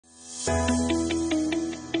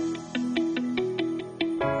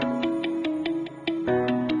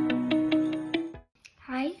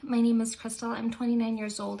Krystle. I'm 29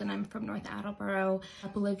 years old and I'm from North Attleboro. A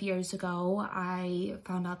couple of years ago, I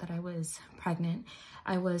found out that I was pregnant.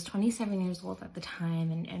 I was 27 years old at the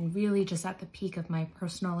time and really just at the peak of my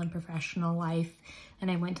personal and professional life.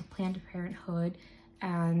 And I went to Planned Parenthood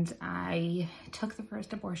and I took the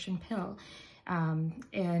first abortion pill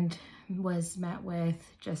and was met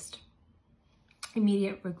with just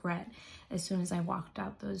immediate regret as soon as I walked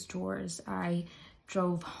out those doors. I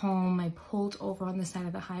drove home, I pulled over on the side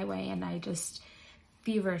of the highway, and I just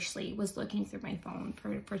feverishly was looking through my phone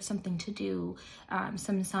for something to do,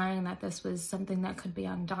 some sign that this was something that could be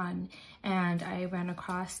undone. And I ran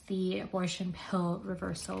across the abortion pill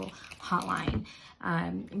reversal hotline,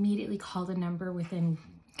 immediately called the number within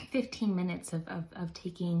 15 minutes of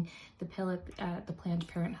taking the pill at the Planned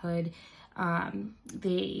Parenthood.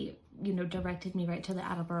 They, directed me right to the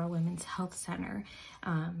Attleboro Women's Health Center.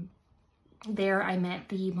 There I met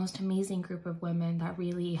the most amazing group of women that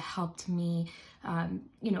really helped me,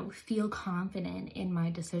 feel confident in my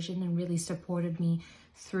decision and really supported me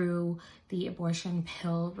through the abortion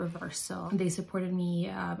pill reversal. They supported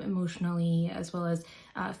me emotionally as well as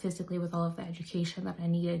physically with all of the education that I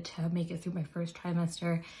needed to make it through my first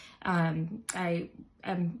trimester. I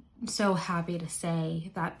am so happy to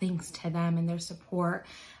say that thanks to them and their support,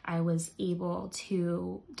 I was able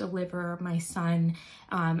to deliver my son,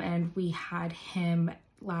 and we had him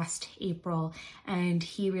last April, and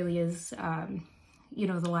he really is,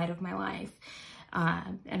 the light of my life.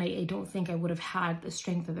 And I don't think I would have had the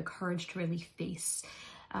strength or the courage to really face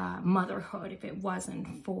motherhood if it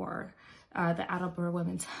wasn't for the Attleboro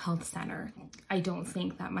Women's Health Center. I don't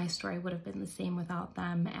think that my story would have been the same without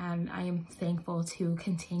them, and I am thankful to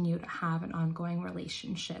continue to have an ongoing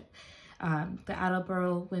relationship. The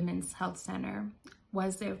Attleboro Women's Health Center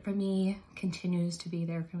was there for me, continues to be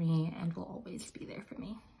there for me, and will always be there for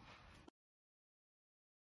me.